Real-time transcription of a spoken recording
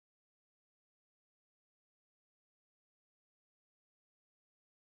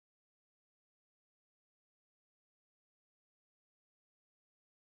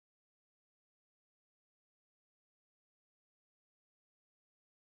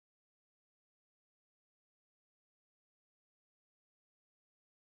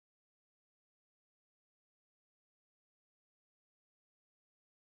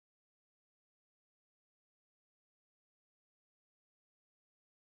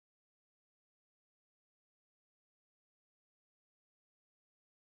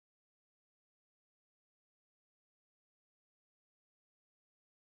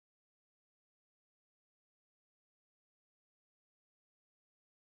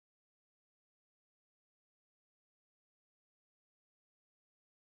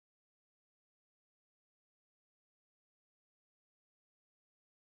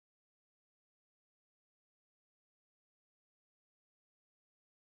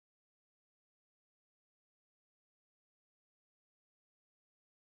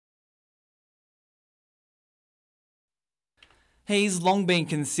He's long been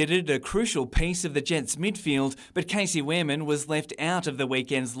considered a crucial piece of the Jets' midfield, but Casey Wehrman was left out of the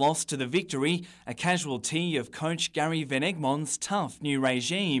weekend's loss to the Victory, a casualty of coach Gary Van Egmond's tough new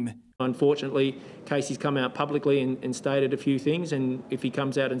regime. Unfortunately, Casey's come out publicly and stated a few things, and if he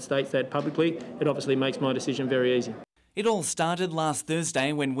comes out and states that publicly, it obviously makes my decision very easy. It all started last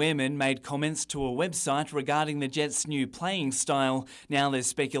Thursday when Wehrman made comments to a website regarding the Jets' new playing style. Now there's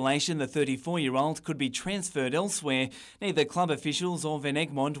speculation the 34-year-old could be transferred elsewhere. Neither club officials or Van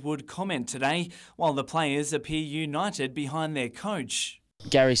Egmond would comment today, while the players appear united behind their coach.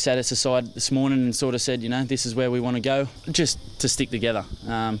 Gary sat us aside this morning and sort of said, this is where we want to go, just to stick together.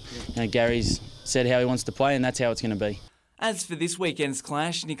 Gary's said how he wants to play, and that's how it's going to be. As for this weekend's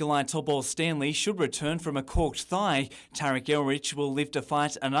clash, Nikolai Topor-Stanley should return from a corked thigh. Tarek Elrich will live to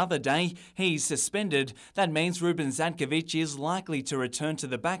fight another day. He's suspended. That means Ruben Zadkovic is likely to return to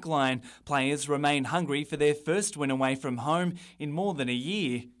the backline. Players remain hungry for their first win away from home in more than a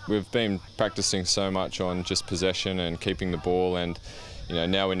year. We've been practising so much on just possession and keeping the ball, and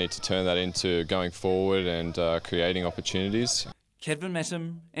now we need to turn that into going forward and creating opportunities. Kevin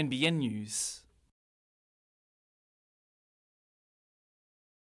Mettam, NBN News.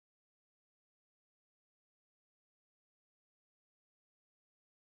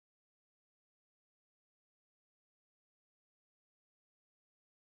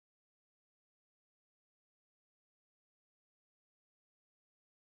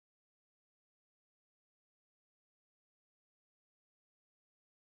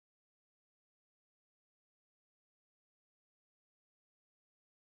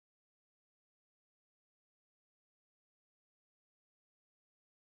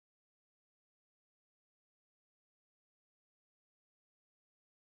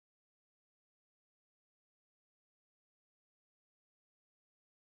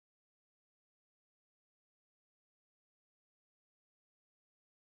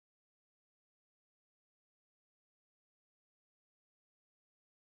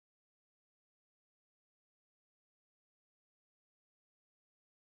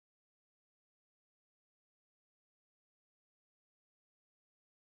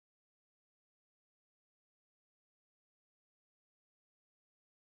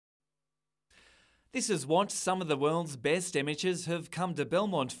 This is what some of the world's best amateurs have come to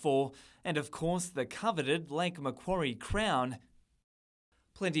Belmont for, and of course the coveted Lake Macquarie crown.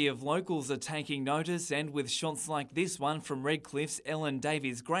 Plenty of locals are taking notice, and with shots like this one from Redcliffe's Ellen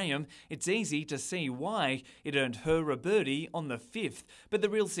Davies-Graham, it's easy to see why. It earned her a birdie on the 5th. But the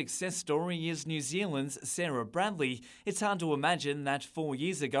real success story is New Zealand's Sarah Bradley. It's hard to imagine that 4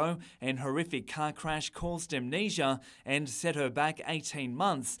 years ago an horrific car crash caused amnesia and set her back 18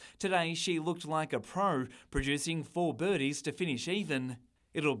 months. Today she looked like a pro, producing 4 birdies to finish even.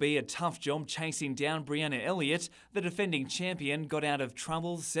 It'll be a tough job chasing down Brianna Elliott. The defending champion got out of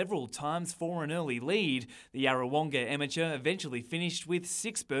trouble several times for an early lead. The Yarrawonga amateur eventually finished with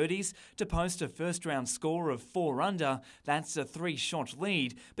 6 birdies to post a first-round score of 4 under. That's a 3-shot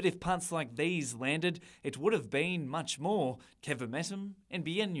lead, but if putts like these landed, it would have been much more. Kevin Mettam,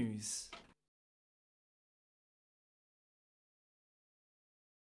 NBN News.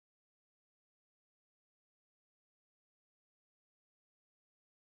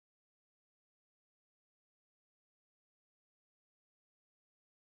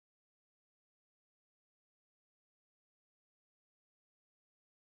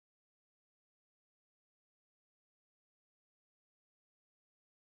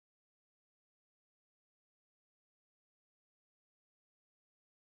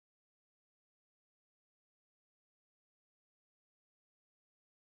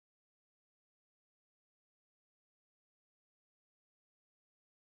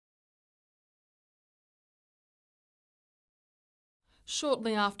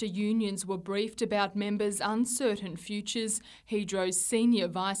 Shortly after unions were briefed about members' uncertain futures, Hydro's senior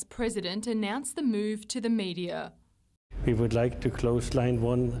vice president announced the move to the media. We would like to close line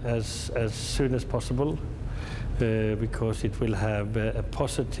 1 as soon as possible because it will have a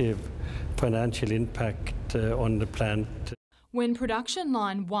positive financial impact on the plant. When production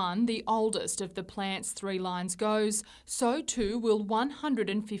line 1, the oldest of the plant's 3 lines, goes, so too will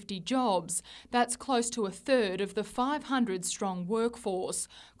 150 jobs. That's close to a third of the 500-strong workforce.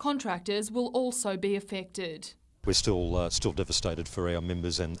 Contractors will also be affected. We're still devastated for our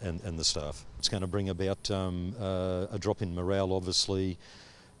members and the staff. It's going to bring about a drop in morale, obviously.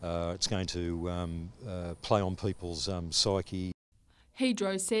 It's going to play on people's psyche.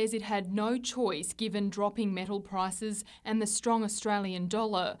 Hydro says it had no choice given dropping metal prices and the strong Australian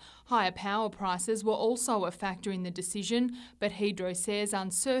dollar. Higher power prices were also a factor in the decision, but Hydro says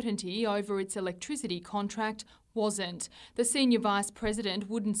uncertainty over its electricity contract wasn't. The senior vice president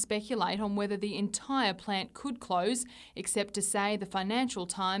wouldn't speculate on whether the entire plant could close, except to say the financial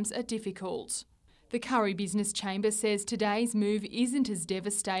times are difficult. The Curry Business Chamber says today's move isn't as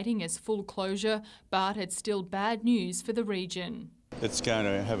devastating as full closure, but it's still bad news for the region. It's going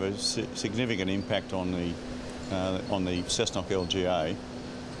to have a significant impact on the Cessnock LGA,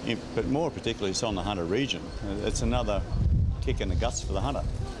 but more particularly it's on the Hunter region. It's another kick in the guts for the Hunter.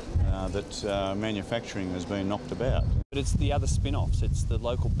 That manufacturing has been knocked about. But it's the other spin-offs. It's the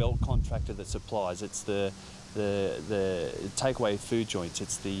local belt contractor that supplies. It's the takeaway food joints.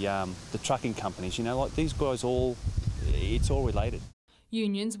 It's the trucking companies. You know, like these guys it's all related.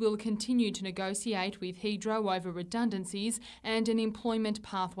 Unions will continue to negotiate with Hydro over redundancies and an employment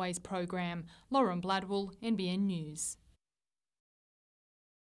pathways program. Lauren Bladwell, NBN News.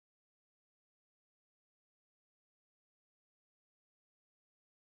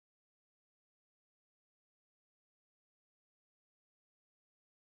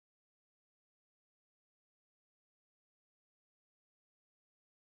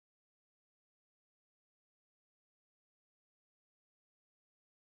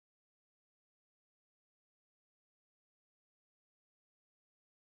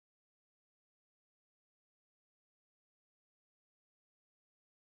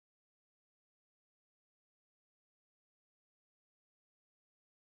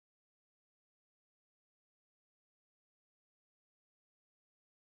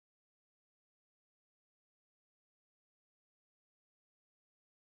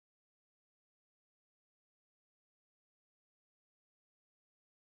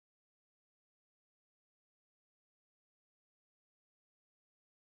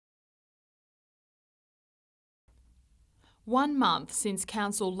 One month since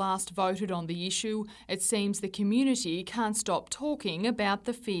Council last voted on the issue, it seems the community can't stop talking about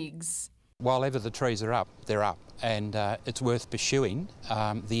the figs. While ever the trees are up, they're up, and it's worth pursuing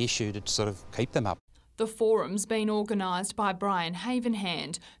the issue to sort of keep them up. The forum's been organised by Brian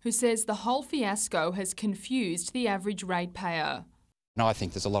Havenhand, who says the whole fiasco has confused the average ratepayer. And I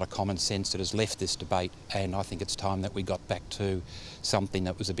think there's a lot of common sense that has left this debate, and I think it's time that we got back to something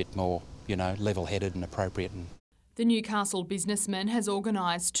that was a bit more, level-headed and appropriate. The Newcastle businessman has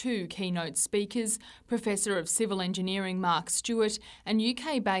organised two keynote speakers, Professor of Civil Engineering Mark Stewart and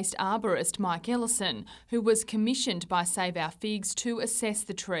UK-based arborist Mike Ellison, who was commissioned by Save Our Figs to assess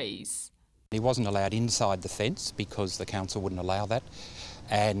the trees. He wasn't allowed inside the fence because the council wouldn't allow that,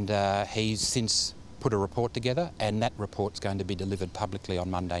 and he's since put a report together, and that report's going to be delivered publicly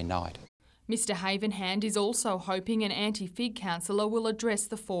on Monday night. Mr Havenhand is also hoping an anti-fig councillor will address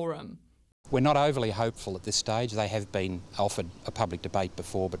the forum. We're not overly hopeful at this stage. They have been offered a public debate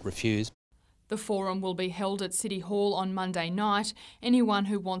before but refused. The forum will be held at City Hall on Monday night. Anyone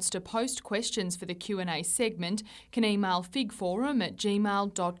who wants to post questions for the Q&A segment can email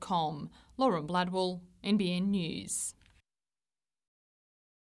figforum@gmail.com. Lauren Bladwell, NBN News.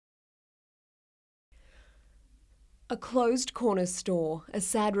 A closed corner store, a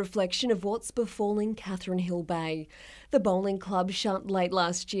sad reflection of what's befalling Catherine Hill Bay. The bowling club shut late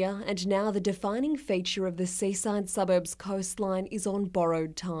last year, and now the defining feature of the seaside suburbs coastline is on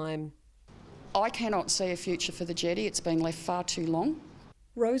borrowed time. I cannot see a future for the jetty. It's been left far too long.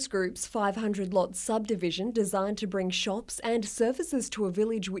 Rose Group's 500-lot subdivision, designed to bring shops and services to a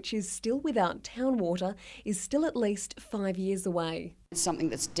village which is still without town water, is still at least 5 years away. It's something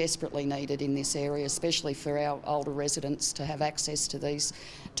that's desperately needed in this area, especially for our older residents to have access to these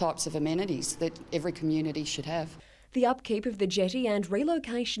types of amenities that every community should have. The upkeep of the jetty and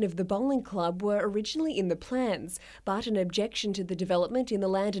relocation of the bowling club were originally in the plans, but an objection to the development in the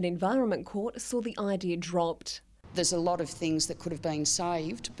Land and Environment Court saw the idea dropped. There's a lot of things that could have been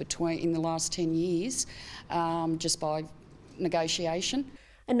saved in the last 10 years just by negotiation.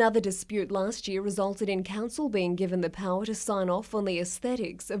 Another dispute last year resulted in council being given the power to sign off on the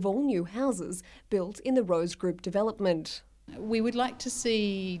aesthetics of all new houses built in the Rose Group development. We would like to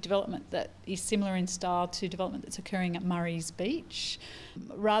see development that is similar in style to development that's occurring at Murray's Beach,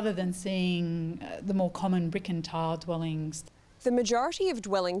 rather than seeing the more common brick and tile dwellings. The majority of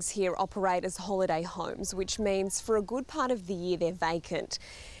dwellings here operate as holiday homes, which means for a good part of the year they're vacant.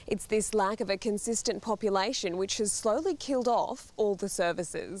 It's this lack of a consistent population which has slowly killed off all the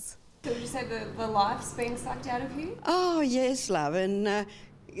services. So would you say the life's being sucked out of here? Oh yes, love, and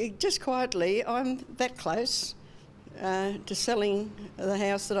just quietly, I'm that close to selling the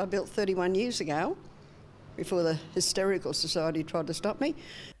house that I built 31 years ago, before the Hysterical Society tried to stop me.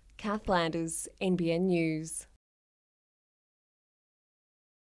 Kath Landers, NBN News.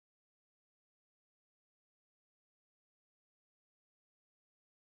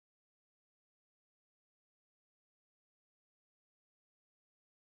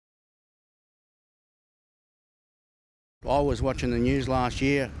 I was watching the news last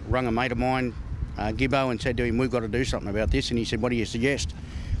year, rung a mate of mine, Gibbo, and said to him, we've got to do something about this. And he said, what do you suggest?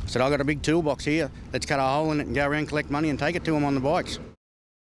 I said, I've got a big toolbox here. Let's cut a hole in it and go around, collect money and take it to them on the bikes.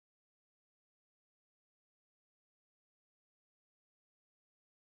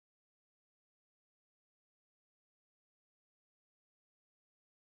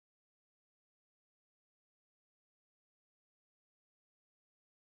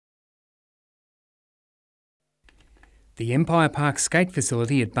 The Empire Park skate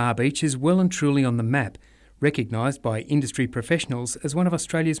facility at Bar Beach is well and truly on the map, recognised by industry professionals as one of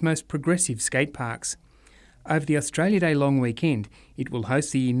Australia's most progressive skate parks. Over the Australia Day long weekend, it will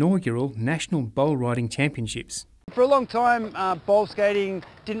host the inaugural National Bowl Riding Championships. For a long time, bowl skating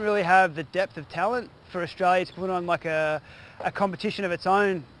didn't really have the depth of talent for Australia to put on like a competition of its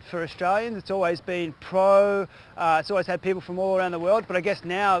own for Australians. It's always been pro, it's always had people from all around the world, but I guess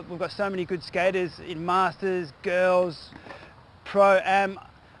now we've got so many good skaters in Masters, girls, pro and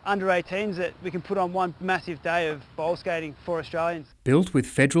under 18s that we can put on one massive day of bowl skating for Australians. Built with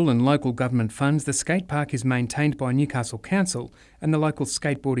federal and local government funds, the skate park is maintained by Newcastle Council and the local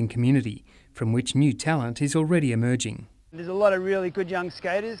skateboarding community, from which new talent is already emerging. There's a lot of really good young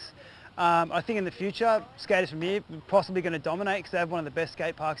skaters. I think in the future, skaters from here are possibly going to dominate because they have one of the best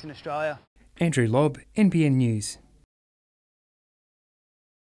skate parks in Australia. Andrew Lobb, NBN News.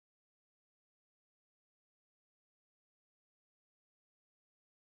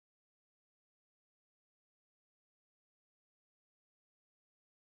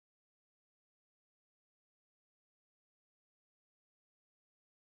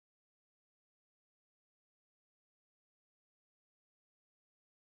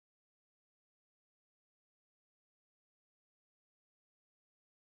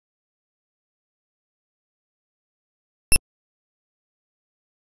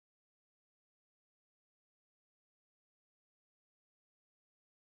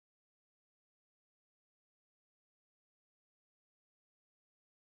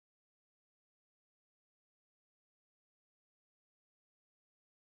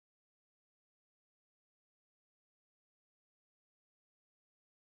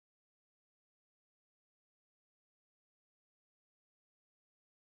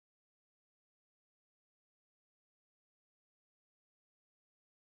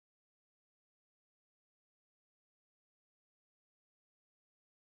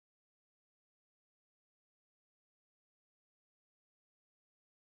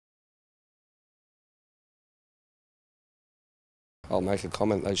 I'll make a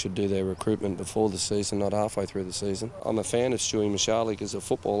comment they should do their recruitment before the season, not halfway through the season. I'm a fan of Stewie Michalek as a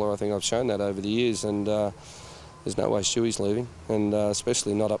footballer. I think I've shown that over the years, and there's no way Stewie's leaving, and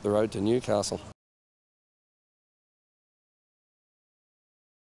especially not up the road to Newcastle.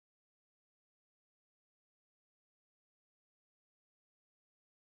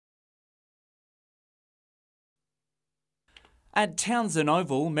 At Townsend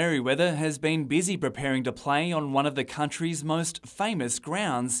Oval, Merewether has been busy preparing to play on one of the country's most famous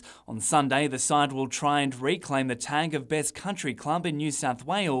grounds. On Sunday, the side will try and reclaim the tag of best country club in New South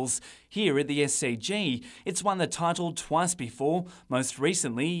Wales here at the SCG. It's won the title twice before, most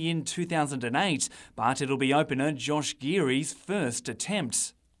recently in 2008, but it'll be opener Josh Geary's first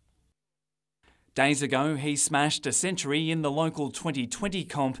attempt. Days ago, he smashed a century in the local 2020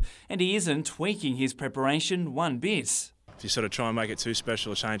 comp, and he isn't tweaking his preparation one bit. If you sort of try and make it too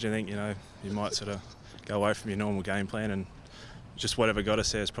special or change anything, you might sort of go away from your normal game plan, and just whatever got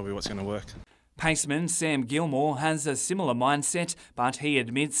us there is probably what's going to work. Paceman Sam Gilmore has a similar mindset, but he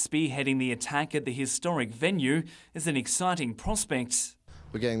admits spearheading the attack at the historic venue is an exciting prospect.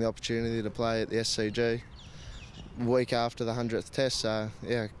 We're getting the opportunity to play at the SCG a week after the 100th test, so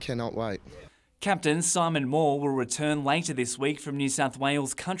yeah, cannot wait. Captain Simon Moore will return later this week from New South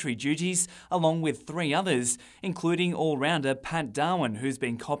Wales country duties, along with 3 others, including all-rounder Pat Darwin, who's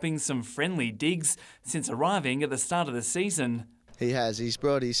been copping some friendly digs since arriving at the start of the season. He has. He's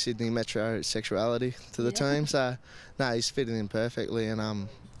brought his Sydney Metro sexuality to the team, so no, he's fitting in perfectly, and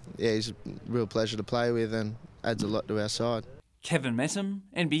yeah, he's a real pleasure to play with and adds a lot to our side. Kevin Mettam,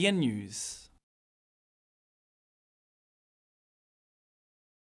 NBN News.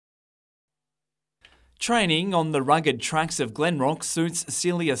 Training on the rugged tracks of Glenrock suits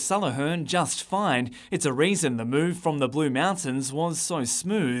Celia Sullivan just fine. It's a reason the move from the Blue Mountains was so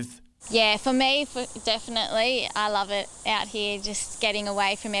smooth. Yeah, for me, definitely. I love it out here, just getting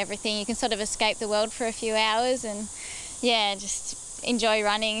away from everything. You can sort of escape the world for a few hours and, yeah, just enjoy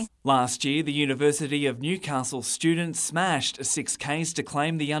running. Last year, the University of Newcastle students smashed 6Ks to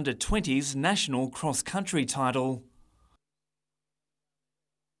claim the under-20s national cross-country title.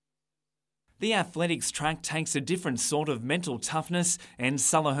 The athletics track takes a different sort of mental toughness, and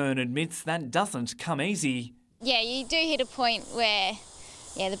Sullivan admits that doesn't come easy. Yeah, you do hit a point where,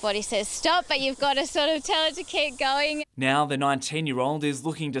 the body says stop, but you've got to sort of tell it to keep going. Now the 19-year-old is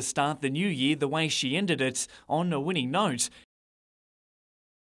looking to start the new year the way she ended it, on a winning note.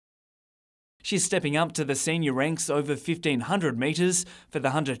 She's stepping up to the senior ranks over 1,500 metres for the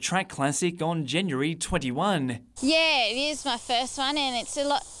Hunter Track Classic on January 21. Yeah, it is my first one and it's a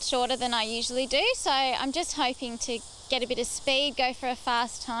lot shorter than I usually do, so I'm just hoping to get a bit of speed, go for a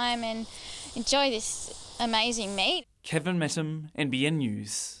fast time and enjoy this amazing meet. Kevin Mettam, NBN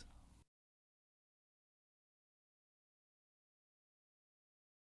News.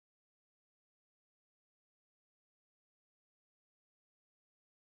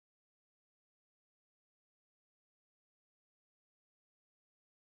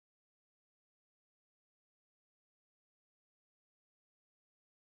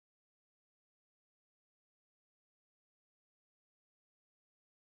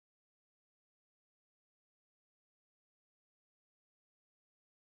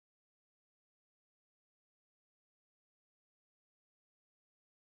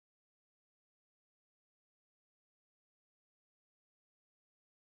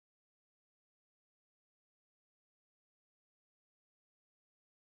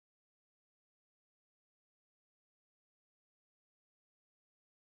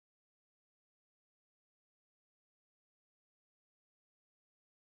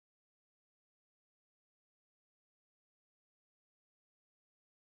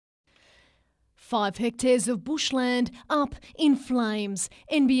 Five hectares of bushland up in flames.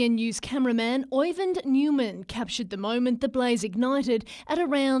 NBN News cameraman Oyvind Newman captured the moment the blaze ignited at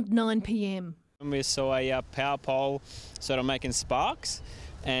around 9 p.m. We saw a power pole sort of making sparks,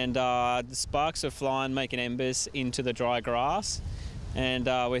 and the sparks were flying, making embers into the dry grass, and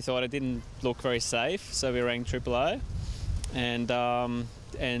we thought it didn't look very safe, so we rang 000, and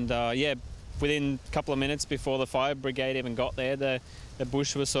within a couple of minutes before the fire brigade even got there, the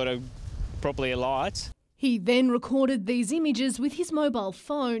bush was sort of properly alight. He then recorded these images with his mobile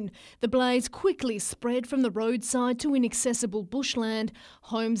phone. The blaze quickly spread from the roadside to inaccessible bushland.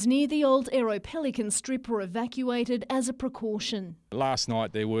 Homes near the old Aero Pelican strip were evacuated as a precaution. Last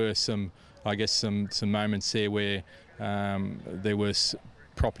night there were some moments there where there was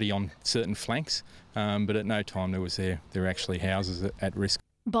property on certain flanks, but at no time there were actually houses at risk.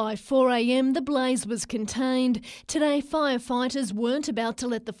 By 4 a.m, the blaze was contained. Today, firefighters weren't about to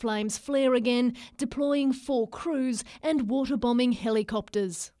let the flames flare again, deploying 4 crews and waterbombing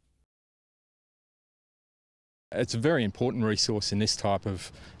helicopters. It's a very important resource in this type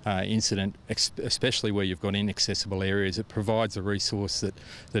of incident, especially where you've got inaccessible areas. It provides a resource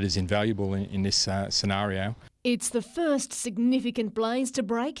that is invaluable in this scenario. It's the first significant blaze to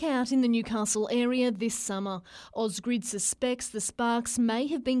break out in the Newcastle area this summer. Ausgrid suspects the sparks may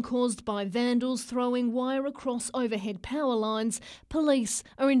have been caused by vandals throwing wire across overhead power lines. Police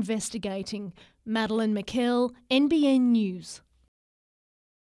are investigating. Madeline McKell, NBN News.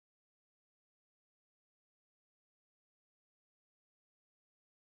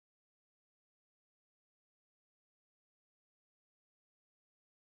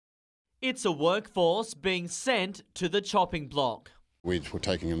 It's a workforce being sent to the chopping block. We're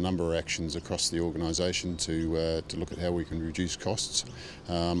taking a number of actions across the organisation to look at how we can reduce costs.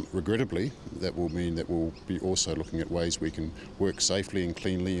 Regrettably, that will mean that we'll be also looking at ways we can work safely and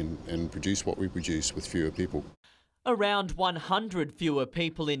cleanly and produce what we produce with fewer people. Around 100 fewer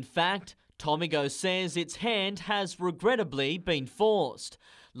people, in fact. Tomigo says its hand has regrettably been forced.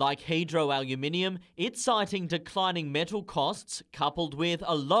 Like Hydro Aluminium, it's citing declining metal costs coupled with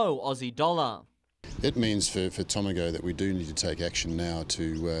a low Aussie dollar. It means for Tomigo that we do need to take action now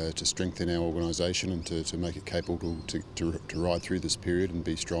to strengthen our organisation and to make it capable to ride through this period and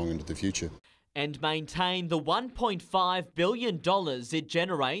be strong into the future. And maintain the $1.5 billion it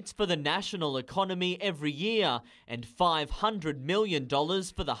generates for the national economy every year and $500 million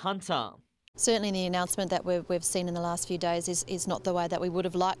for the Hunter. Certainly the announcement that we've seen in the last few days is not the way that we would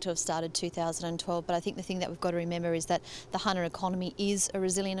have liked to have started 2012, but I think the thing that we've got to remember is that the Hunter economy is a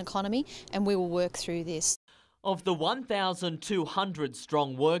resilient economy and we will work through this. Of the 1,200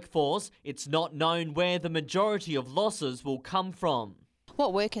 strong workforce, it's not known where the majority of losses will come from.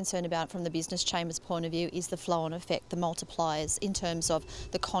 What we're concerned about from the Business Chamber's point of view is the flow-on effect, the multipliers in terms of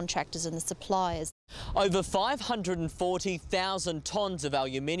the contractors and the suppliers. Over 540,000 tonnes of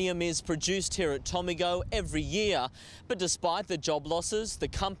aluminium is produced here at Tomigo every year, but despite the job losses, the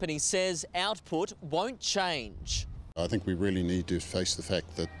company says output won't change. I think we really need to face the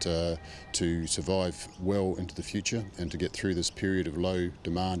fact that to survive well into the future and to get through this period of low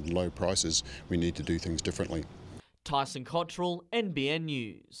demand and low prices, we need to do things differently. Tyson Cottrell, NBN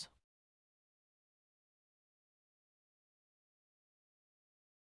News.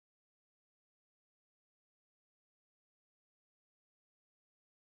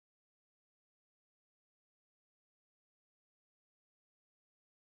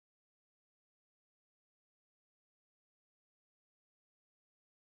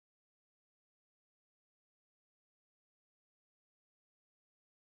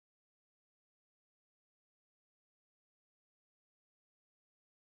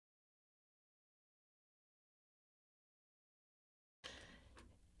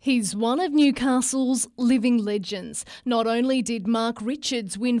 He's one of Newcastle's living legends. Not only did Mark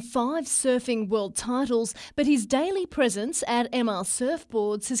Richards win 5 surfing world titles, but his daily presence at MR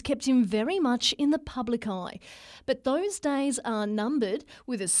Surfboards has kept him very much in the public eye. But those days are numbered,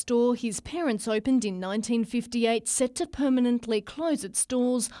 with a store his parents opened in 1958 set to permanently close its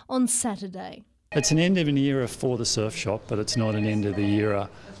doors on Saturday. It's an end of an era for the surf shop, but it's not an end of the era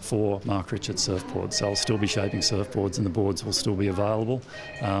for Mark Richards surfboards. So I'll still be shaping surfboards and the boards will still be available.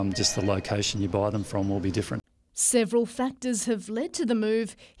 Just the location you buy them from will be different. Several factors have led to the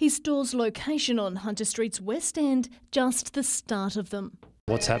move. His store's location on Hunter Street's West End, just the start of them.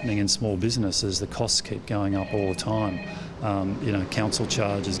 What's happening in small business is the costs keep going up all the time. Council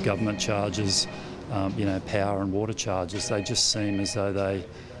charges, government charges, power and water charges, they just seem as though they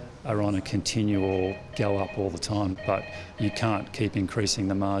are on a continual go up all the time, but you can't keep increasing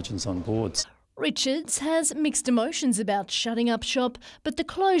the margins on boards. Richards has mixed emotions about shutting up shop, but the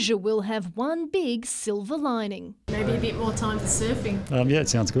closure will have one big silver lining. Maybe a bit more time for surfing. Yeah, it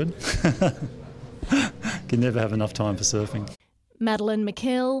sounds good. Can never have enough time for surfing. Madeline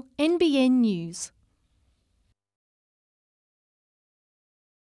McKell, NBN News.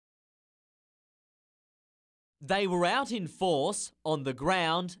 They were out in force, on the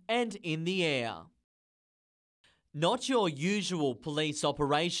ground and in the air. Not your usual police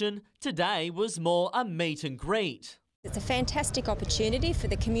operation, today was more a meet and greet. It's a fantastic opportunity for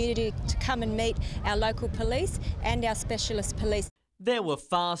the community to come and meet our local police and our specialist police. There were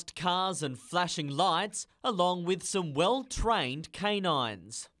fast cars and flashing lights, along with some well-trained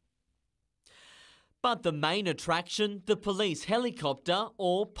canines. But the main attraction, the police helicopter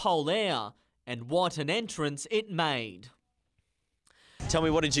or Polair, and what an entrance it made. Tell me,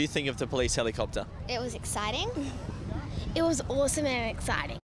 what did you think of the police helicopter? It was exciting. It was awesome and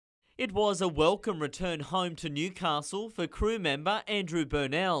exciting. It was a welcome return home to Newcastle for crew member Andrew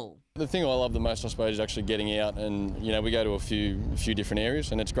Burnell. The thing I love the most, I suppose, is actually getting out and, we go to a few different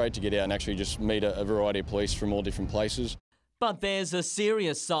areas, and it's great to get out and actually just meet a variety of police from all different places. But there's a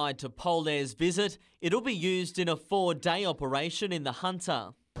serious side to Polair's visit. It'll be used in a 4-day operation in the Hunter.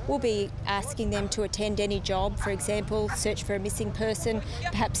 We'll be asking them to attend any job, for example, search for a missing person,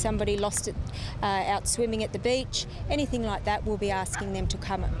 perhaps somebody lost it out swimming at the beach, anything like that. We'll be asking them to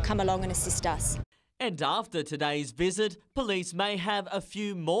come along and assist us. And after today's visit, police may have a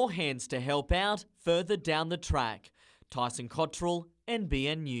few more hands to help out further down the track. Tyson Cottrell,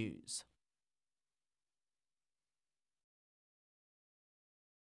 NBN News.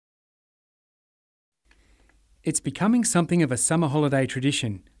 It's becoming something of a summer holiday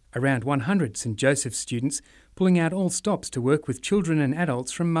tradition. Around 100 St Joseph's students pulling out all stops to work with children and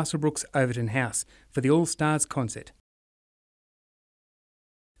adults from Muswellbrook's Overton House for the All Stars concert.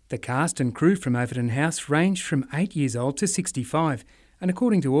 The cast and crew from Overton House range from 8 years old to 65, and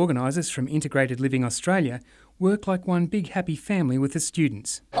according to organisers from Integrated Living Australia, work like one big happy family with the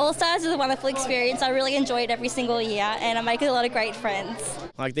students. All Stars is a wonderful experience. I really enjoy it every single year and I make a lot of great friends.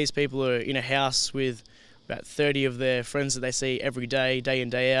 Like, these people are in a house with about 30 of their friends that they see every day, day in,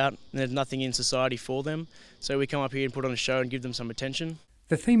 day out, and there's nothing in society for them. So we come up here and put on a show and give them some attention.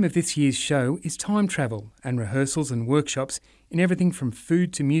 The theme of this year's show is time travel, and rehearsals and workshops in everything from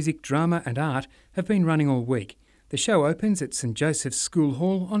food to music, drama and art have been running all week. The show opens at St Joseph's School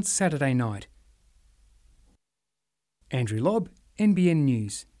Hall on Saturday night. Andrew Lobb, NBN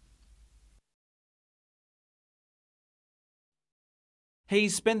News. He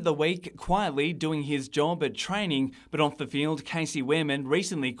spent the week quietly doing his job at training, but off the field, Casey Wehrman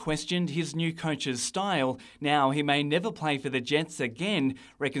recently questioned his new coach's style. Now he may never play for the Jets again.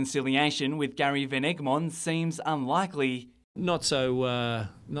 Reconciliation with Gary Van Egmond seems unlikely. Not so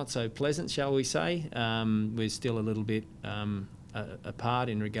pleasant, shall we say. We're still a little bit apart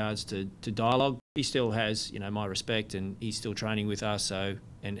in regards to dialogue. He still has, my respect, and he's still training with us. So,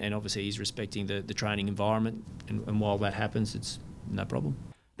 and obviously he's respecting the training environment. And while that happens, it's no problem.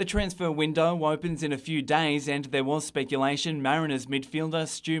 The transfer window opens in a few days, and there was speculation Mariners midfielder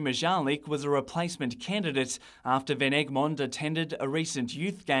Stu Majalik was a replacement candidate after Van Egmond attended a recent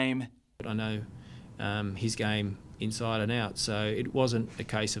youth game. I know his game inside and out, so it wasn't a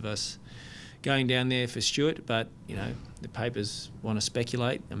case of us going down there for Stuart, but you know, the papers want to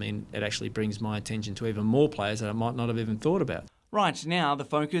speculate. I mean, it actually brings my attention to even more players that I might not have even thought about. Right now, the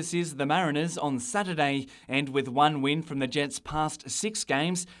focus is the Mariners on Saturday, and with one win from the Jets' past 6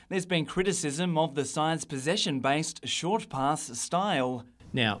 games, there's been criticism of the side's possession-based short pass style.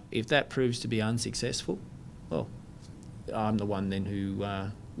 Now, if that proves to be unsuccessful, well, I'm the one then who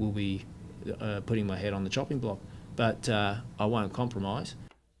will be putting my head on the chopping block, but I won't compromise.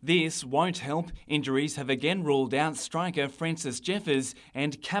 This won't help. Injuries have again ruled out striker Francis Jeffers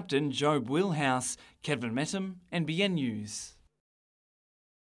and captain Jobe Wilhouse. Kevin Metham, NBN News.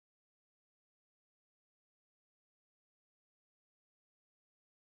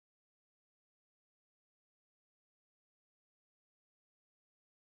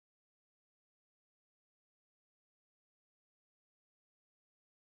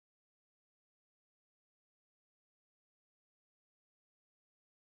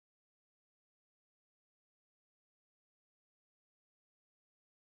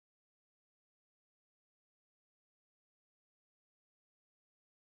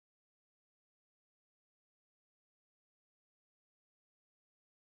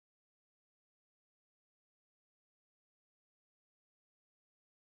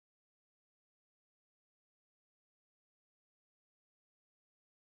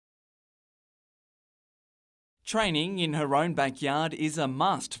 Training in her own backyard is a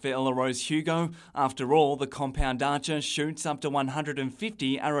must for Ella Rose Hugo. After all, the compound archer shoots up to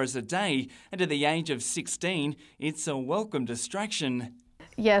 150 arrows a day, and at the age of 16, it's a welcome distraction.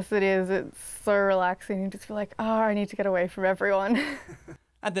 Yes, it is. It's so relaxing. You just feel like, oh, I need to get away from everyone.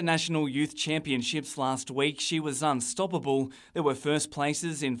 At the National Youth Championships last week, she was unstoppable. There were first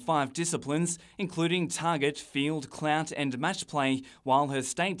places in 5 disciplines, including target, field, clout and match play, while her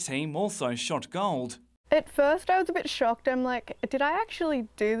state team also shot gold. At first I was a bit shocked. I'm like, did I actually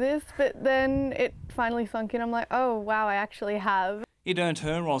do this? But then it finally sunk in. I'm like, oh wow, I actually have. It earned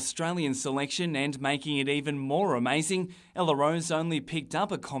her Australian selection, and making it even more amazing, Ella Rose only picked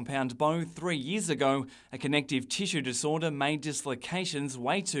up a compound bow 3 years ago. A connective tissue disorder made dislocations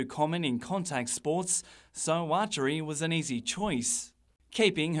way too common in contact sports, so archery was an easy choice.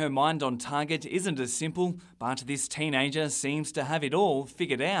 Keeping her mind on target isn't as simple, but this teenager seems to have it all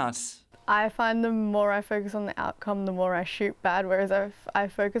figured out. I find the more I focus on the outcome, the more I shoot bad, whereas if I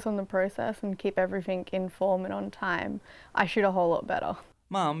focus on the process and keep everything in form and on time, I shoot a whole lot better.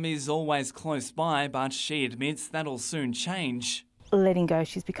 Mum is always close by, but she admits that'll soon change. Letting go,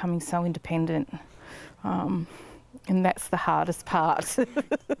 she's becoming so independent, and that's the hardest part.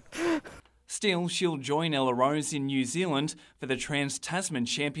 Still, she'll join Ella Rose in New Zealand for the Trans-Tasman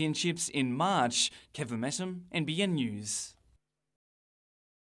Championships in March. Kevin Metham, NBN News.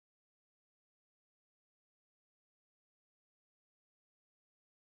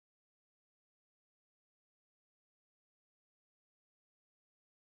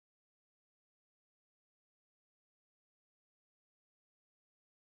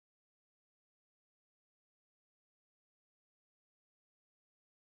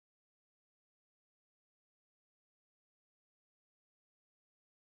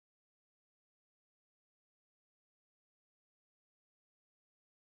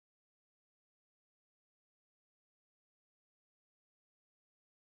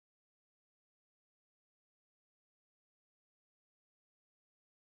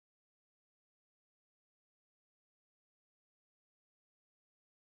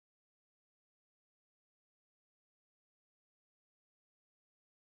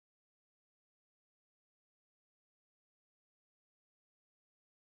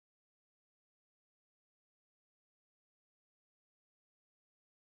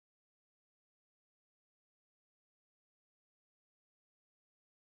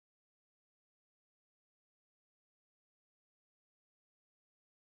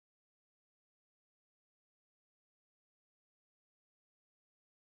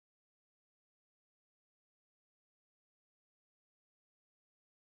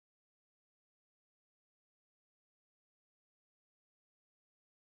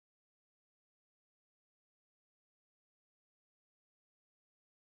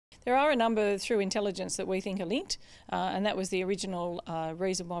 There are a number through intelligence that we think are linked, and that was the original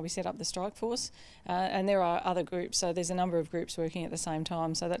reason why we set up the strike force. And there are other groups, so there's a number of groups working at the same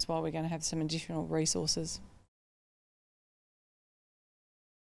time, so that's why we're going to have some additional resources.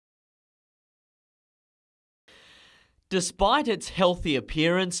 Despite its healthy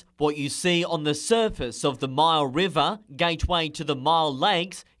appearance, what you see on the surface of the Mile River, gateway to the Mile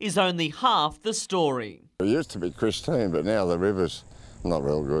Lakes, is only half the story. It used to be pristine, but now the river's not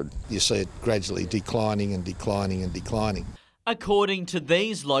real good. You see it gradually declining and declining and declining. According to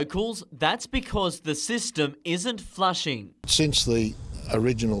these locals, that's because the system isn't flushing. Since the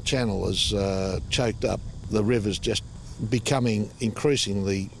original channel has choked up, the river's just becoming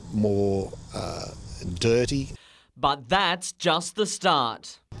increasingly more dirty. But that's just the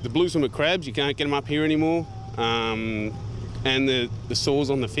start. The blue swimmer crabs, you can't get them up here anymore, and the sores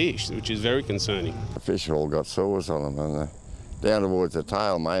on the fish, which is very concerning. The fish have all got sores on them, and they're down towards the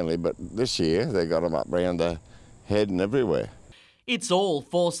tail mainly, but this year they got them up round the head and everywhere. It's all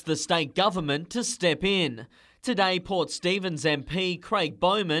forced the state government to step in. Today, Port Stephens MP Craig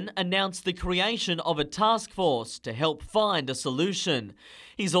Bowman announced the creation of a task force to help find a solution.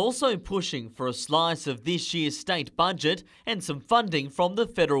 He's also pushing for a slice of this year's state budget and some funding from the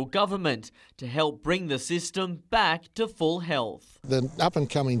federal government to help bring the system back to full health. The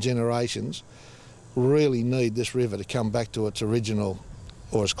up-and-coming generations really need this river to come back to its original,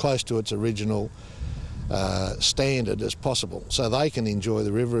 or as close to its original standard as possible, so they can enjoy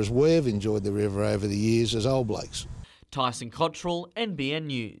the river as we've enjoyed the river over the years as old blokes. Tyson Cottrell, NBN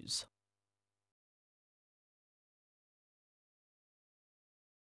News.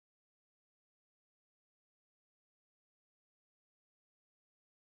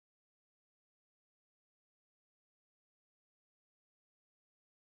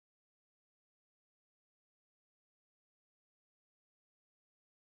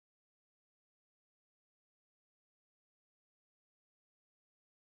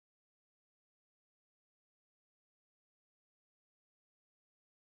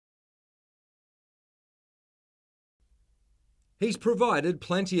 He's provided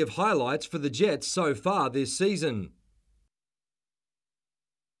plenty of highlights for the Jets so far this season.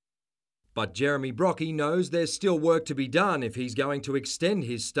 But Jeremy Brockie knows there's still work to be done if he's going to extend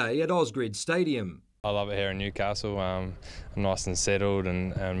his stay at Ausgrid Stadium. I love it here in Newcastle. I'm nice and settled,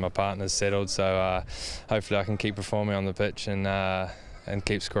 and my partner's settled, so hopefully I can keep performing on the pitch and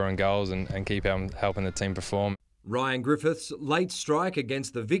keep scoring goals and keep helping the team perform. Ryan Griffith's late strike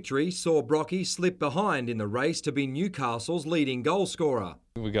against the Victory saw Brockie slip behind in the race to be Newcastle's leading goal scorer.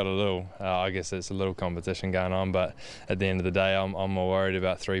 We got a little, I guess it's a little competition going on, but at the end of the day I'm more worried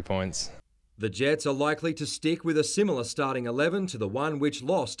about 3 points. The Jets are likely to stick with a similar starting 11 to the one which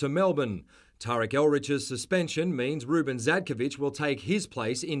lost to Melbourne. Tarek Elrich's suspension means Ruben Zadkovic will take his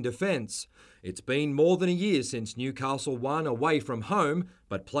place in defence. It's been more than a year since Newcastle won away from home,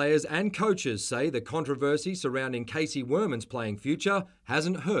 but players and coaches say the controversy surrounding Casey Werman's playing future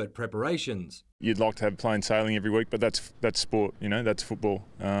hasn't hurt preparations. You'd like to have plain sailing every week, but that's sport, you know, that's football.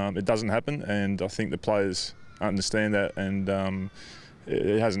 It doesn't happen, and I think the players understand that, and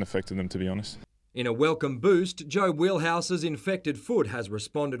it hasn't affected them, to be honest. In a welcome boost, Joe Wheelhouse's infected foot has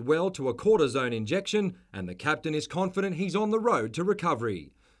responded well to a cortisone injection, and the captain is confident he's on the road to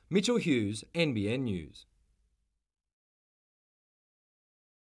recovery. Mitchell Hughes, NBN News.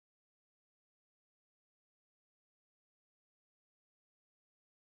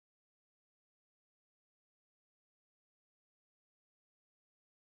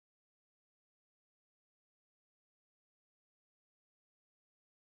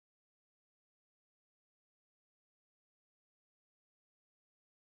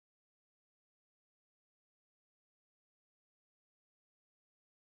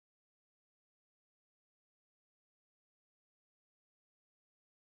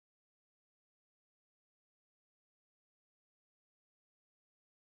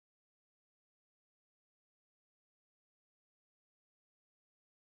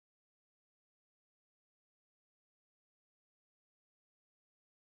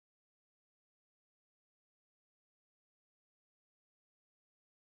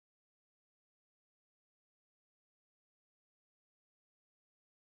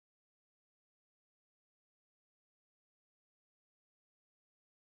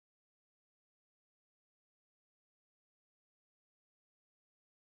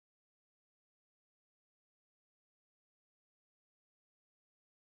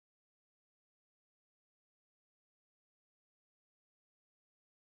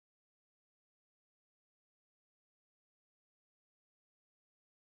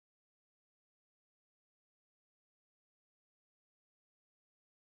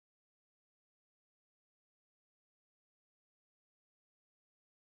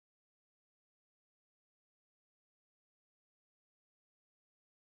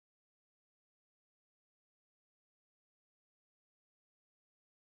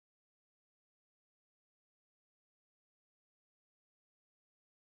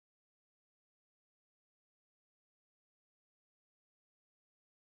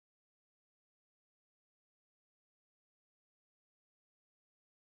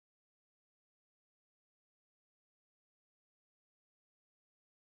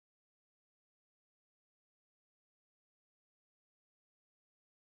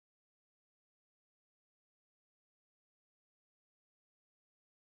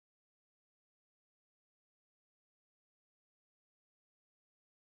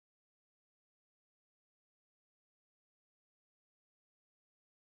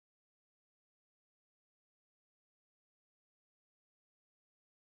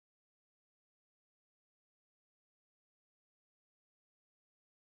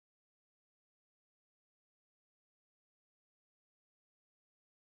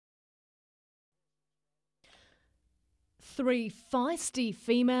 3 feisty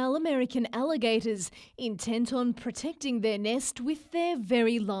female American alligators intent on protecting their nest with their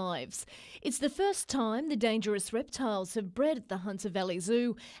very lives. It's the first time the dangerous reptiles have bred at the Hunter Valley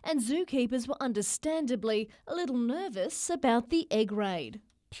Zoo, and zookeepers were understandably a little nervous about the egg raid.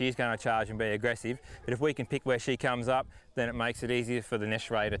 She's going to charge and be aggressive, but if we can pick where she comes up, then it makes it easier for the nest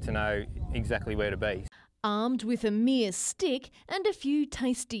raider to know exactly where to be. Armed with a mere stick and a few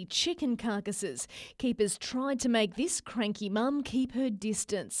tasty chicken carcasses, keepers tried to make this cranky mum keep her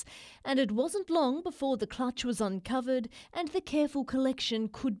distance. And it wasn't long before the clutch was uncovered and the careful collection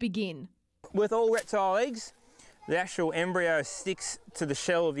could begin. With all reptile eggs, the actual embryo sticks to the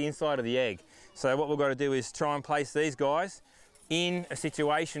shell of the inside of the egg. So what we've got to do is try and place these guys in a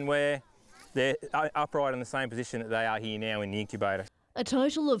situation where they're upright in the same position that they are here now in the incubator. A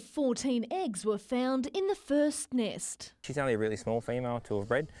total of 14 eggs were found in the first nest. She's only a really small female to have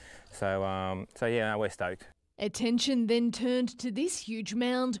bred, so yeah, we're stoked. Attention then turned to this huge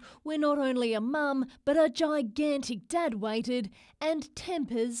mound where not only a mum but a gigantic dad waited and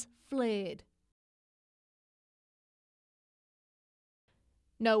tempers flared.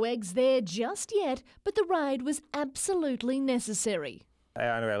 No eggs there just yet, but the raid was absolutely necessary.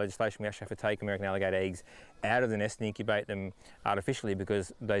 Under our legislation, we actually have to take American alligator eggs out of the nest and incubate them artificially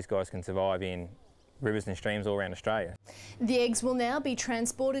because these guys can survive in rivers and streams all around Australia. The eggs will now be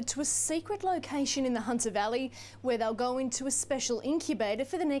transported to a secret location in the Hunter Valley where they'll go into a special incubator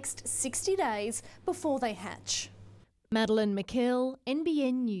for the next 60 days before they hatch. Madeline McKell,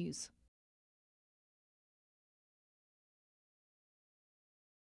 NBN News.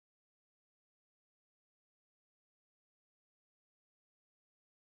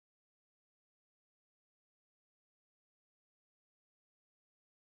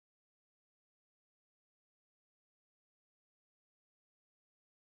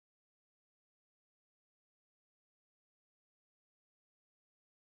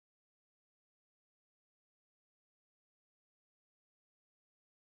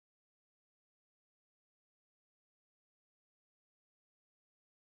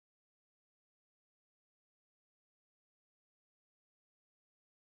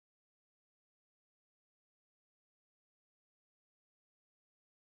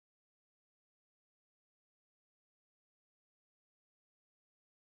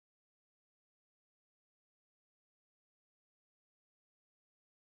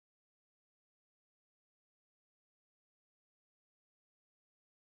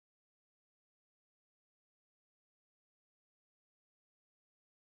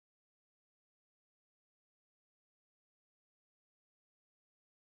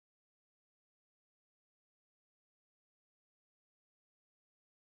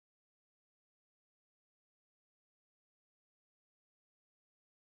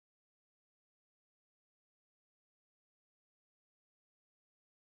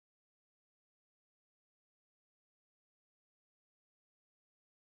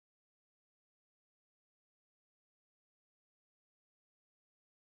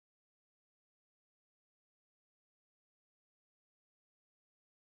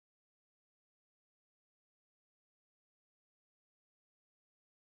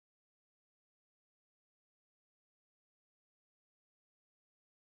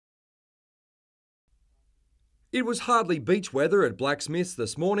 It was hardly beach weather at Blacksmiths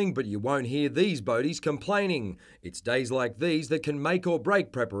this morning, but you won't hear these boaties complaining. It's days like these that can make or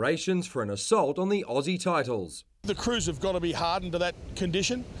break preparations for an assault on the Aussie titles. The crews have got to be hardened to that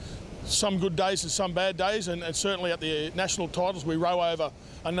condition. Some good days and some bad days, and certainly at the national titles we row over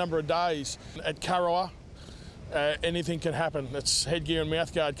a number of days. At Kurrawa, anything can happen. It's headgear and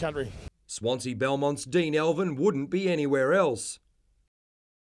mouthguard country. Swansea Belmont's Dean Elvin wouldn't be anywhere else.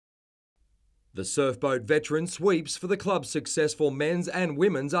 The surfboat veteran sweeps for the club's successful men's and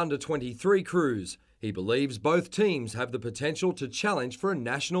women's under-23 crews. He believes both teams have the potential to challenge for a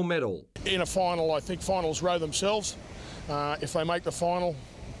national medal. In a final, I think finals row themselves. If they make the final,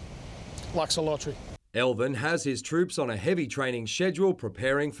 luck's a lottery. Elvin has his troops on a heavy training schedule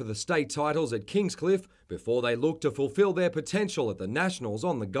preparing for the state titles at Kingscliff before they look to fulfil their potential at the Nationals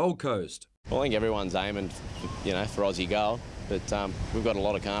on the Gold Coast. Well, I think everyone's aiming, for Aussie gold, but we've got a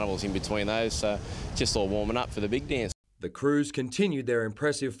lot of carnivals in between those, so just all warming up for the big dance. The crews continued their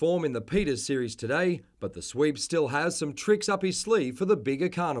impressive form in the Peters Series today, but the sweep still has some tricks up his sleeve for the bigger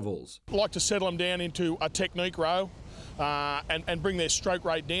carnivals. I'd like to settle them down into a technique row and bring their stroke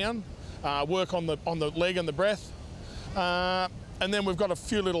rate down, work on the leg and the breath, and then we've got a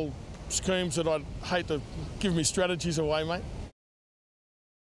few little schemes that I'd hate to give me strategies away, mate.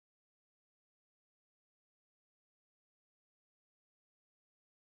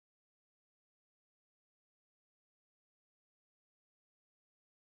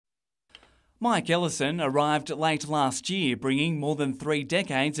 Mike Ellison arrived late last year, bringing more than 3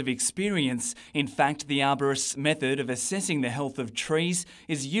 decades of experience. In fact, the arborist's method of assessing the health of trees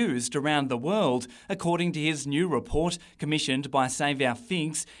is used around the world, according to his new report commissioned by Save Our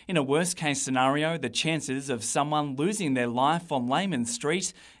Figs. In a worst-case scenario, the chances of someone losing their life on Lehman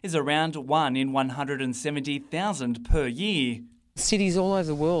Street is around 1 in 170,000 per year. Cities all over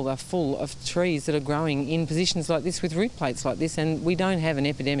the world are full of trees that are growing in positions like this with root plates like this, and we don't have an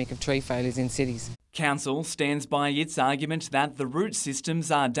epidemic of tree failures in cities. Council stands by its argument that the root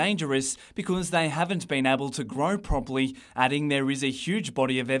systems are dangerous because they haven't been able to grow properly, adding there is a huge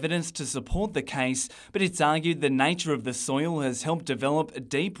body of evidence to support the case, but it's argued the nature of the soil has helped develop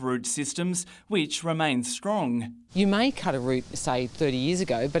deep root systems which remain strong. You may cut a root, say, 30 years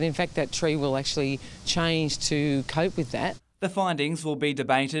ago, but in fact that tree will actually change to cope with that. The findings will be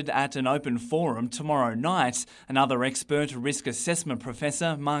debated at an open forum tomorrow night. Another expert risk assessment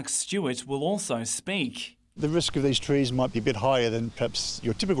professor, Mark Stewart, will also speak. The risk of these trees might be a bit higher than perhaps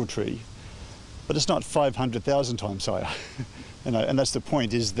your typical tree, but it's not 500,000 times higher. And that's the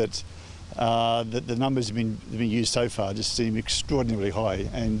point, is that the numbers have been used so far just seem extraordinarily high,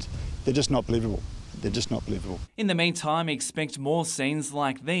 and they're just not believable. They're just not believable. In the meantime, expect more scenes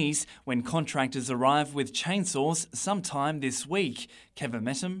like these when contractors arrive with chainsaws sometime this week. Kevin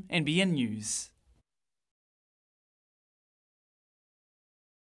Metham, NBN News.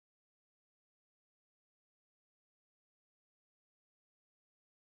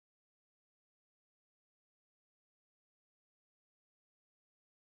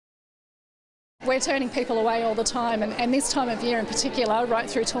 We're turning people away all the time, and this time of year in particular, right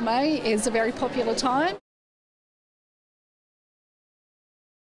through till May, is a very popular time.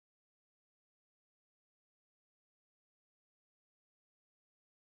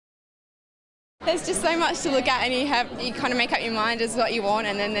 There's just so much to look at, and you kind of make up your mind as what you want,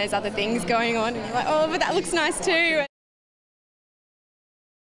 and then there's other things going on and you're like, oh, but that looks nice too.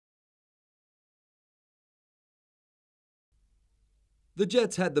 The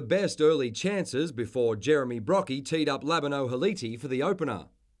Jets had the best early chances before Jeremy Brockie teed up Labano Haliti for the opener.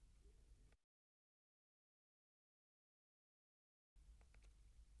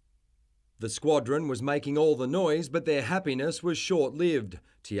 The squadron was making all the noise, but their happiness was short-lived.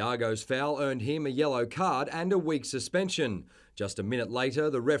 Thiago's foul earned him a yellow card and a week suspension. Just a minute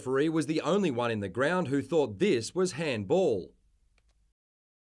later, the referee was the only one in the ground who thought this was handball.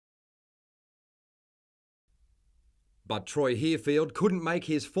 But Troy Hearfield couldn't make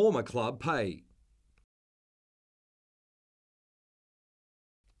his former club pay.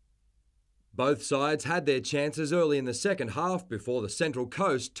 Both sides had their chances early in the second half before the Central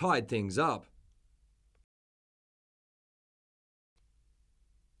Coast tied things up.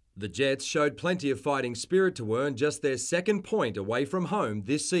 The Jets showed plenty of fighting spirit to earn just their second point away from home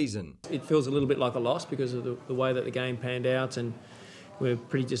this season. It feels a little bit like a loss because of the way that the game panned out, and we're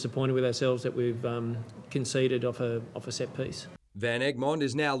pretty disappointed with ourselves that we've conceded off a set piece. Van Egmond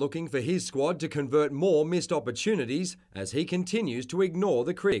is now looking for his squad to convert more missed opportunities as he continues to ignore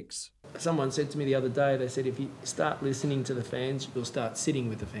the critics. Someone said to me the other day, they said if you start listening to the fans, you'll start sitting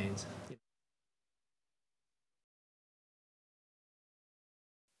with the fans.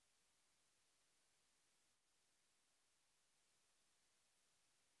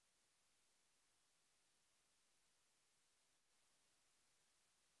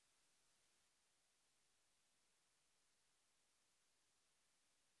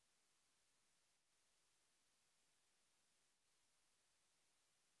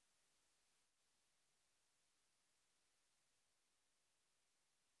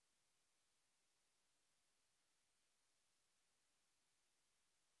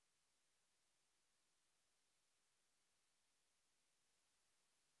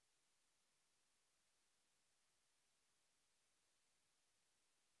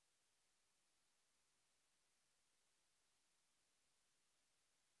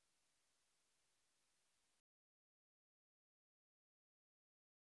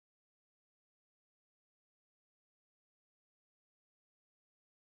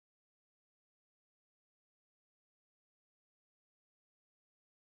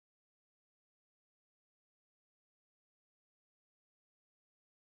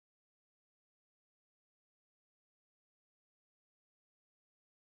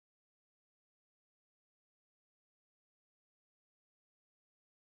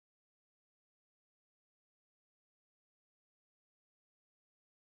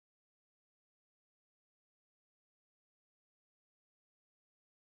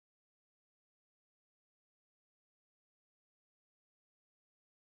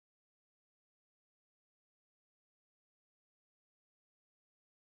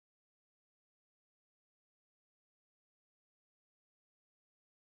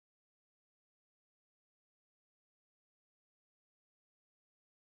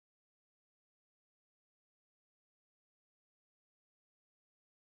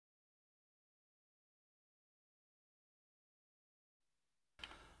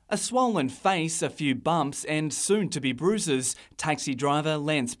 A swollen face, a few bumps and soon-to-be bruises. Taxi driver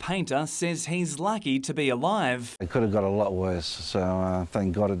Lance Painter says he's lucky to be alive. It could have got a lot worse, so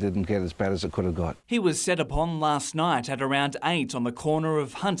thank God it didn't get as bad as it could have got. He was set upon last night at around 8 on the corner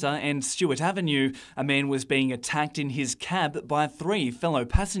of Hunter and Stewart Avenue. A man was being attacked in his cab by 3 fellow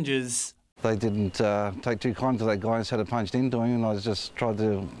passengers. They didn't take too kind to that guy and started punched into him, and I just tried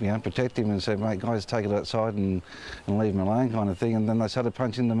to, protect him and said, mate, guys, take it outside and leave him alone kind of thing, and then they started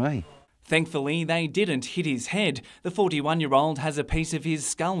punching into me. Thankfully, they didn't hit his head. The 41-year-old has a piece of his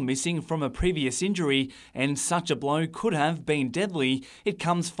skull missing from a previous injury, and such a blow could have been deadly. It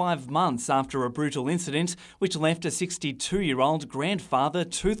comes 5 months after a brutal incident which left a 62-year-old grandfather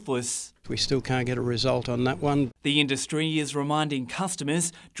toothless. We still can't get a result on that one. The industry is reminding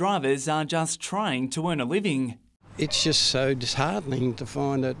customers drivers are just trying to earn a living. It's just so disheartening to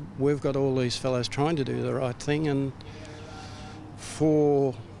find that we've got all these fellows trying to do the right thing, and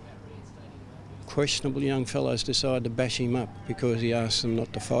 4 questionable young fellows decide to bash him up because he asked them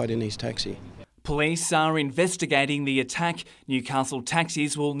not to fight in his taxi. Police are investigating the attack. Newcastle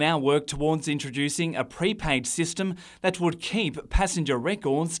Taxis will now work towards introducing a prepaid system that would keep passenger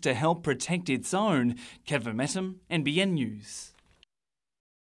records to help protect its own. Kevin Metham, NBN News.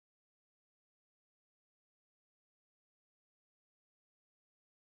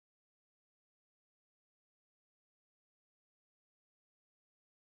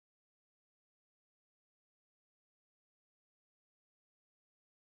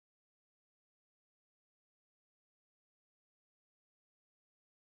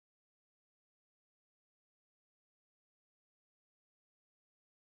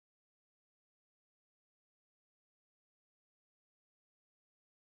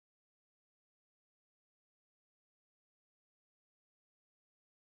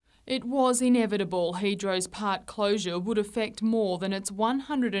 It was inevitable Hydro's part closure would affect more than its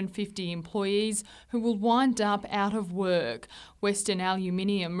 150 employees who will wind up out of work. Western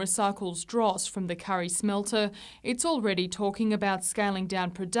Aluminium recycles dross from the Curry smelter. It's already talking about scaling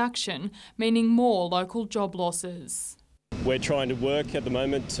down production, meaning more local job losses. We're trying to work at the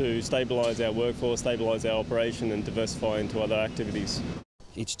moment to stabilise our workforce, stabilise our operation and diversify into other activities.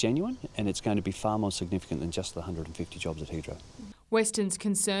 It's genuine and it's going to be far more significant than just the 150 jobs at Hydro. Western's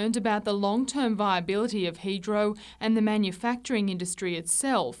concerned about the long-term viability of Hydro and the manufacturing industry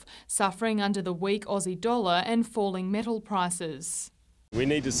itself, suffering under the weak Aussie dollar and falling metal prices. We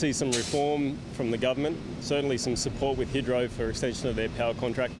need to see some reform from the government, certainly some support with Hydro for extension of their power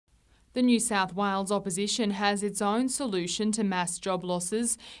contract. The New South Wales opposition has its own solution to mass job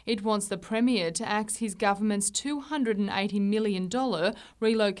losses. It wants the Premier to axe his government's $280 million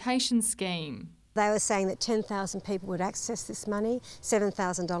relocation scheme. They were saying that 10,000 people would access this money,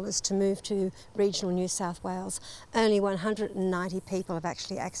 $7,000 to move to regional New South Wales. Only 190 people have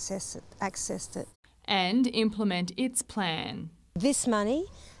actually accessed it. And implement its plan. This money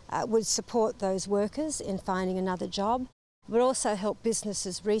would support those workers in finding another job, but also help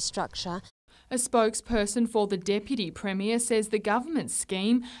businesses restructure. A spokesperson for the Deputy Premier says the government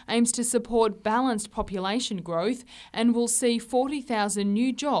scheme aims to support balanced population growth and will see 40,000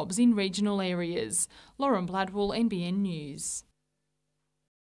 new jobs in regional areas. Lauren Bladwell, NBN News.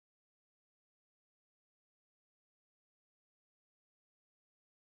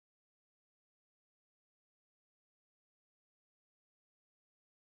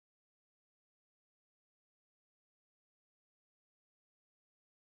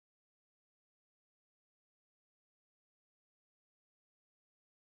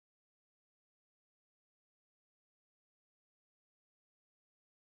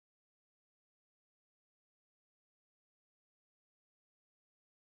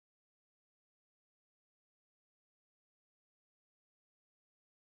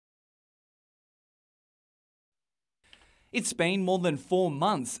 It's been more than 4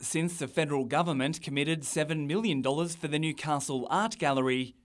 months since the federal government committed $7 million for the Newcastle Art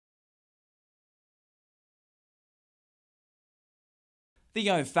Gallery. The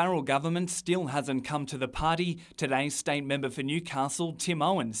O'Farrell government still hasn't come to the party. Today's state member for Newcastle, Tim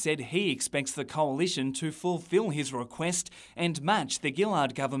Owen, said he expects the coalition to fulfil his request and match the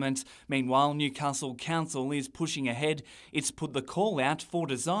Gillard government. Meanwhile, Newcastle Council is pushing ahead. It's put the call out for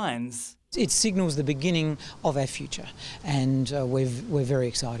designs. It signals the beginning of our future, and we're very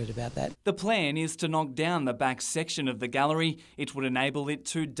excited about that. The plan is to knock down the back section of the gallery. It would enable it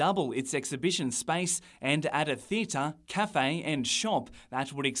to double its exhibition space and add a theatre, cafe and shop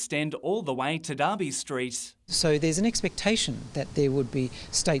that would extend all the way to Derby Street. So there's an expectation that there would be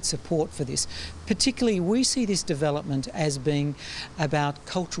state support for this. Particularly, we see this development as being about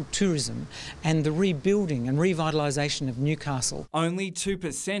cultural tourism and the rebuilding and revitalisation of Newcastle. Only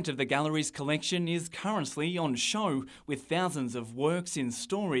 2% of the gallery's collection is currently on show, with thousands of works in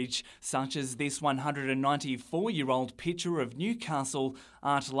storage, such as this 194-year-old picture of Newcastle.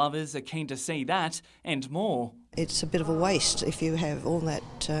 Art lovers are keen to see that and more. It's a bit of a waste if you have all that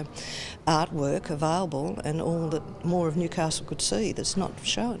artwork available and all that more of Newcastle could see that's not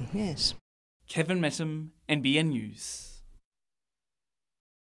shown, yes. Kevin Metham, NBN News.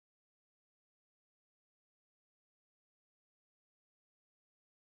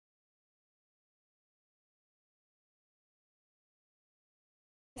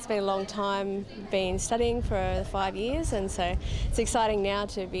 It's been a long time, been studying for 5 years, and so it's exciting now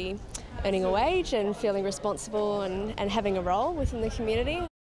to be earning a wage and feeling responsible and having a role within the community.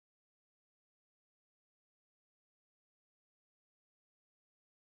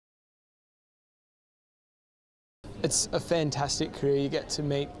 It's a fantastic career. You get to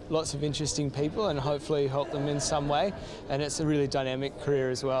meet lots of interesting people and hopefully help them in some way, and it's a really dynamic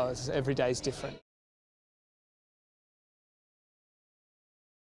career as well. Every day is different.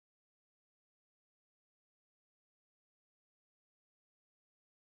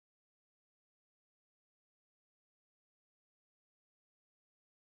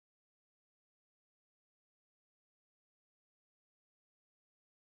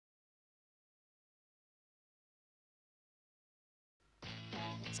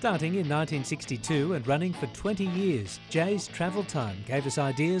 Starting in 1962 and running for 20 years, Jay's Travel Time gave us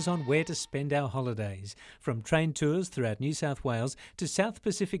ideas on where to spend our holidays. From train tours throughout New South Wales to South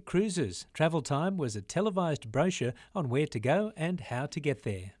Pacific cruises, Travel Time was a televised brochure on where to go and how to get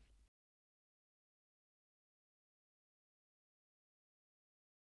there.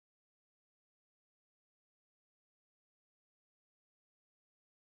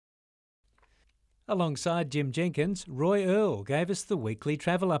 Alongside Jim Jenkins, Roy Earle gave us the weekly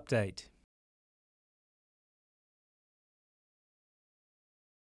travel update.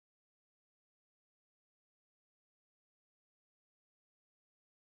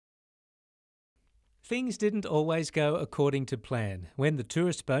 Things didn't always go according to plan. When the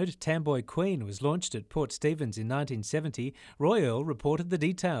tourist boat Tamboy Queen was launched at Port Stephens in 1970, Roy Earle reported the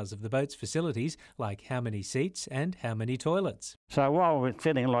details of the boat's facilities, like how many seats and how many toilets. So while we're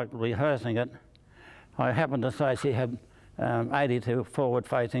sitting rehearsing it, I happened to say she had 82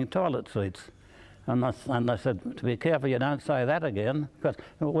 forward-facing toilet seats. And I said, to be careful you don't say that again, because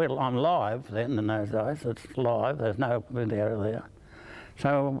I'm live then in those days. It's live, there's no video there.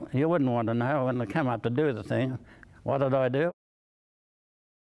 So you wouldn't want to know when they come up to do the thing, what did I do?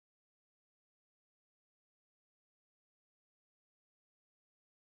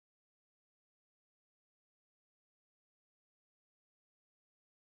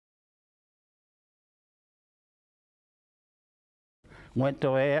 Went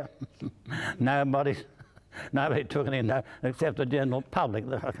to air, nobody took any note except the general public.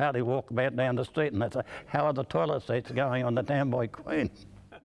 They could hardly walk about down the street and they say, how are the toilet seats going on the Tamboy Queen?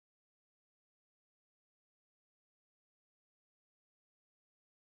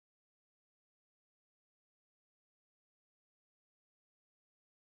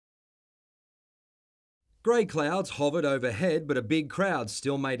 Grey clouds hovered overhead, but a big crowd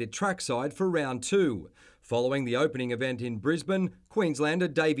still made it trackside for round 2. Following the opening event in Brisbane, Queenslander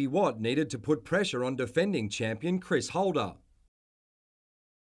Davey Watt needed to put pressure on defending champion Chris Holder.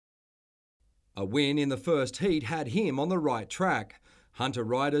 A win in the first heat had him on the right track. Hunter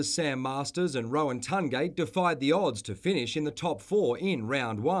riders Sam Masters and Rowan Tungate defied the odds to finish in the top 4 in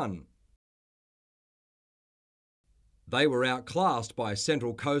round 1. They were outclassed by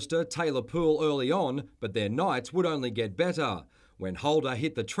Central Coaster Taylor Poole early on, but their nights would only get better. When Holder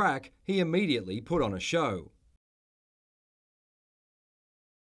hit the track, he immediately put on a show.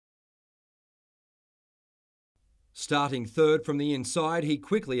 Starting third from the inside, he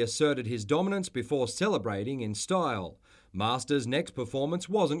quickly asserted his dominance before celebrating in style. Masters' next performance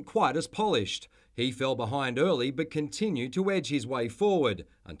wasn't quite as polished. He fell behind early but continued to edge his way forward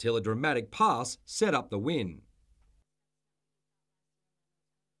until a dramatic pass set up the win.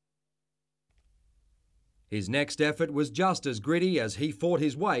 His next effort was just as gritty as he fought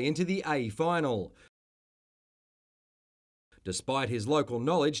his way into the A final. Despite his local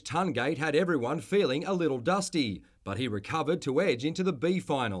knowledge, Tungate had everyone feeling a little dusty, but he recovered to edge into the B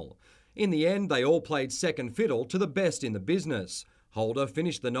final. In the end, they all played second fiddle to the best in the business. Holder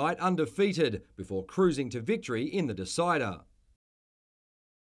finished the night undefeated before cruising to victory in the decider,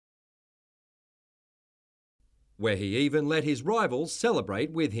 where he even let his rivals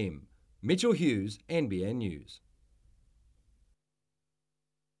celebrate with him. Mitchell Hughes, NBN News.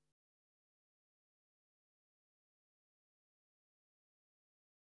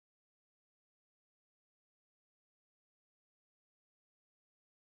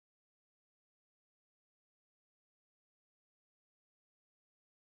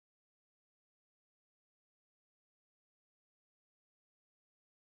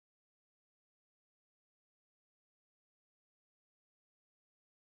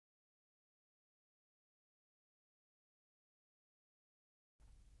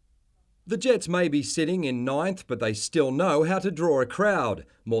 The Jets may be sitting in ninth, but they still know how to draw a crowd.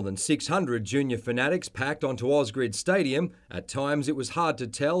 More than 600 junior fanatics packed onto Ausgrid Stadium. At times it was hard to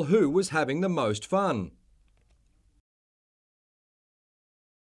tell who was having the most fun.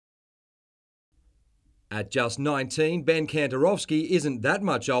 At just 19, Ben Kantarovski isn't that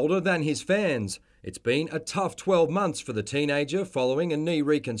much older than his fans. It's been a tough 12 months for the teenager following a knee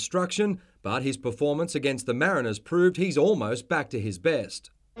reconstruction, but his performance against the Mariners proved he's almost back to his best.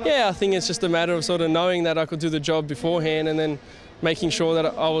 Yeah, I think it's just a matter of sort of knowing that I could do the job beforehand and then making sure that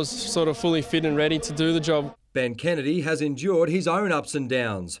I was sort of fully fit and ready to do the job. Ben Kennedy has endured his own ups and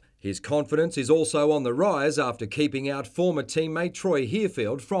downs. His confidence is also on the rise after keeping out former teammate Troy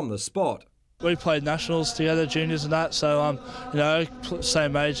Hearfield from the spot. We played nationals together, juniors and that, so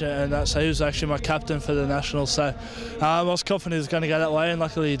same age and that. So he was actually my captain for the nationals. So I was confident he was going to go that way, and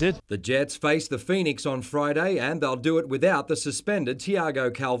luckily he did. The Jets face the Phoenix on Friday, and they'll do it without the suspended Thiago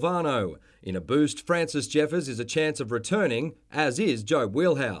Calvano. In a boost, Francis Jeffers is a chance of returning, as is Joe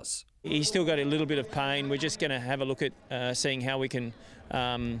Wheelhouse. He's still got a little bit of pain. We're just going to have a look at seeing how we can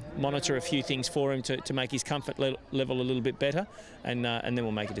monitor a few things for him to make his comfort level a little bit better, and then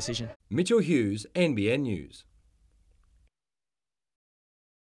we'll make a decision. Mitchell Hughes, NBN News.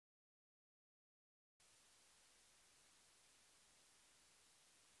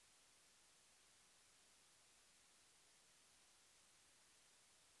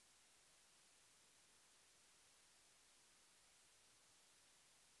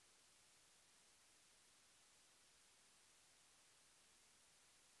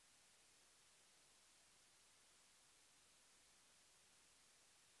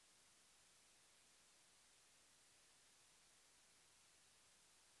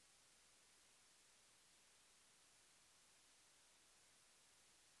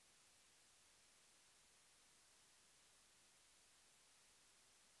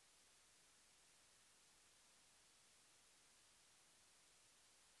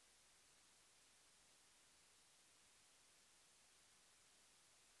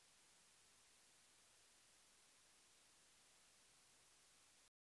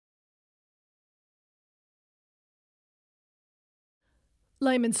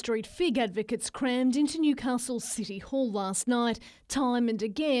 Layman Street fig advocates crammed into Newcastle City Hall last night, time and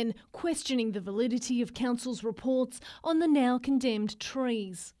again questioning the validity of council's reports on the now condemned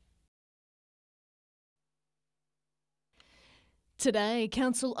trees. Today,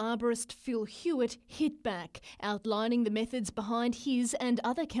 Council arborist Phil Hewitt hit back, outlining the methods behind his and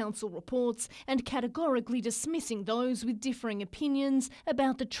other council reports and categorically dismissing those with differing opinions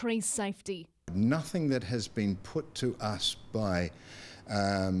about the tree's safety. Nothing that has been put to us by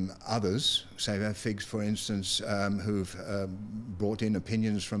others, say our FIGs for instance, who've brought in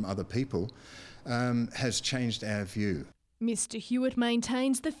opinions from other people, has changed our view. Mr Hewitt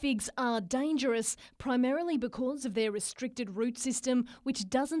maintains the figs are dangerous, primarily because of their restricted root system, which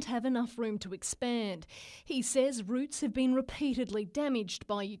doesn't have enough room to expand. He says roots have been repeatedly damaged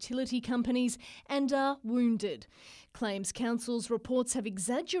by utility companies and are wounded. Claims council's reports have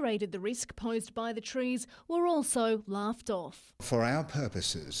exaggerated the risk posed by the trees were also laughed off. For our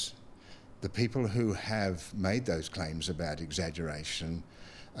purposes, the people who have made those claims about exaggeration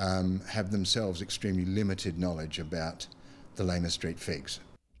have themselves extremely limited knowledge about the Layman Street figs.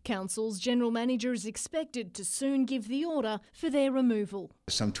 Council's general manager is expected to soon give the order for their removal.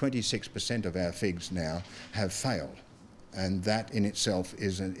 Some 26% of our figs now have failed, and that in itself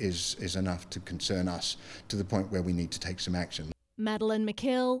is enough to concern us to the point where we need to take some action. Madeline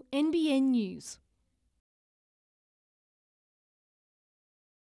McKell, NBN News.